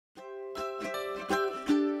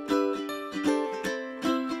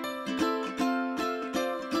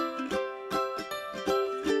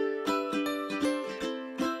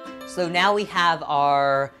So now we have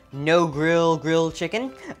our no grill grilled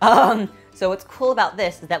chicken. So what's cool about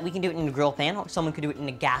this is that we can do it in a grill pan, or someone could do it in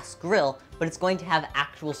a gas grill, but it's going to have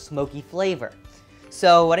actual smoky flavor.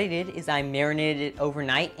 So what I did is I marinated it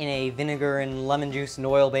overnight in a vinegar and lemon juice and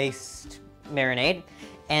oil-based marinade,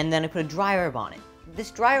 and then I put a dry rub on it. This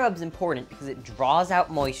dry rub is important because it draws out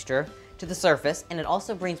moisture to the surface, and it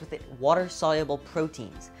also brings with it water-soluble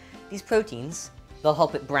proteins. These proteins, they'll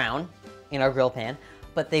help it brown in our grill pan,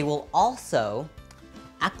 but they will also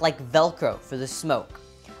act like Velcro for the smoke.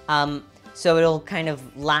 So it'll kind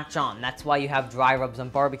of latch on. That's why you have dry rubs on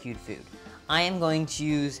barbecued food. I am going to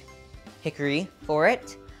use hickory for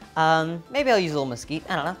it. Maybe I'll use a little mesquite,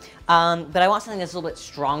 I don't know. But I want something that's a little bit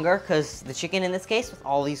stronger, because the chicken in this case, with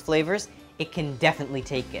all these flavors, it can definitely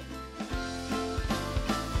take it.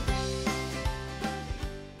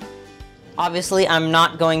 Obviously, I'm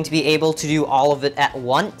not going to be able to do all of it at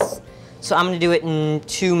once, so I'm going to do it in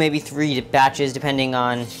 2, maybe 3 batches, depending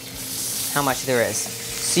on how much there is.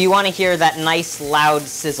 So you want to hear that nice, loud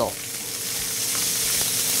sizzle.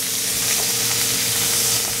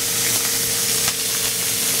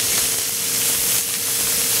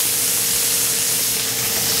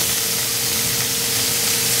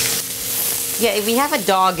 Yeah, we have a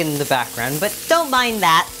dog in the background, but don't mind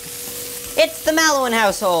that. It's the Malouin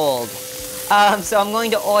household. So I'm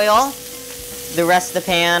going to oil the rest of the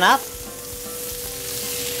pan up,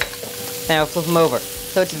 and I'll flip them over.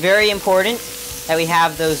 So it's very important that we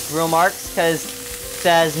have those grill marks, because it's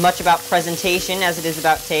as much about presentation as it is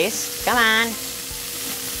about taste. Come on.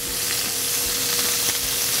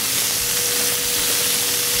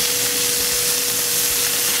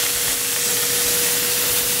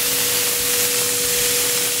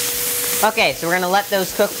 Okay, so we're gonna let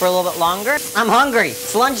those cook for a little bit longer. I'm hungry,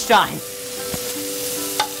 it's lunchtime.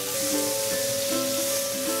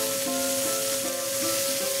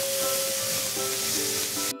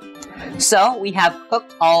 So, we have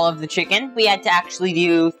cooked all of the chicken. We had to actually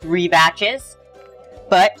do 3 batches,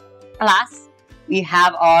 but alas, we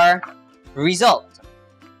have our result.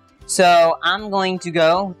 So, I'm going to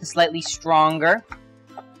go with a slightly stronger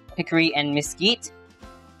hickory and mesquite.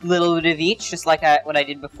 A little bit of each, just like what I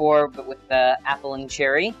did before, but with the apple and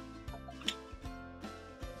cherry.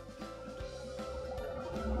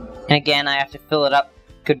 And again, I have to fill it up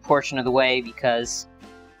a good portion of the way because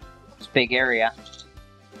it's a big area.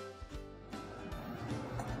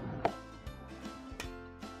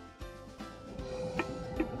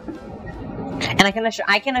 And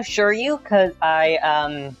I can assure you, because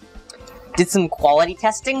I did some quality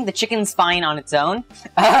testing, the chicken's fine on its own,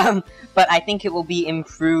 but I think it will be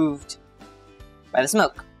improved by the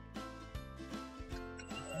smoke.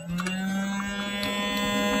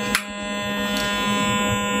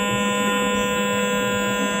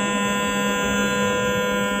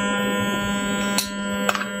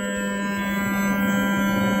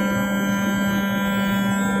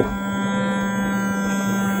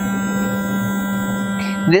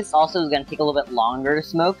 This also is going to take a little bit longer to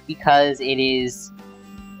smoke because it is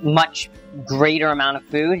much greater amount of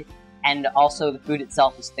food, and also the food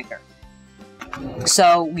itself is thicker.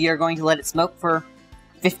 So we are going to let it smoke for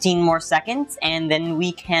 15 more seconds, and then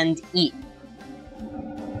we can eat.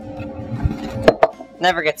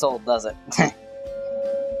 Never gets old, does it?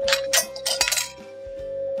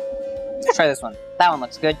 Let's try this one. That one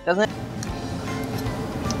looks good, doesn't it?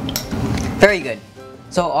 Very good.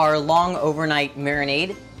 So our long overnight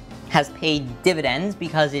marinade has paid dividends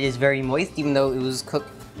because it is very moist, even though it was cooked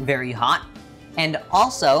very hot, and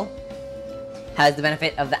also has the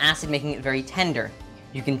benefit of the acid making it very tender.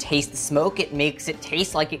 You can taste the smoke. It makes it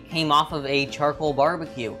taste like it came off of a charcoal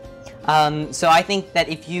barbecue. So I think that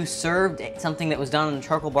if you served something that was done on a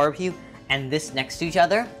charcoal barbecue and this next to each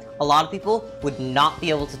other, a lot of people would not be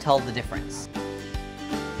able to tell the difference.